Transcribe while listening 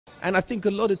And I think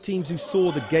a lot of teams who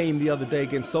saw the game the other day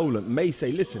against Solent may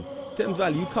say, listen, Thames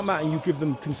Valley, you come out and you give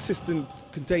them consistent,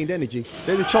 contained energy,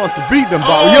 there's a chance to beat them.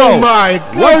 But oh my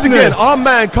goodness. Once again, our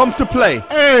man comes to play.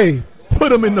 Hey,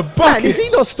 put him in the bucket. Man, is he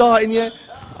not starting yet?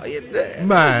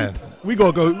 Man, we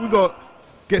got to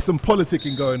get some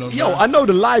politicking going on. Yo, man. I know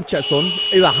the live chat's on.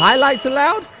 Is the highlights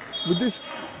allowed? With this,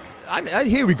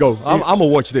 here we go. I'm going to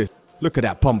watch this. Look at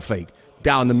that pump fake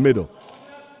down the middle.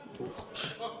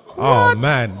 Oh,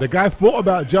 man. The guy thought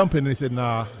about jumping and he said,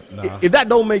 nah. If that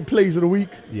don't make plays of the week,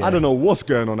 I don't know what's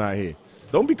going on out here.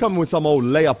 Don't be coming with some old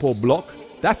layup or block.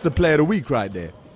 That's the player of the week right there.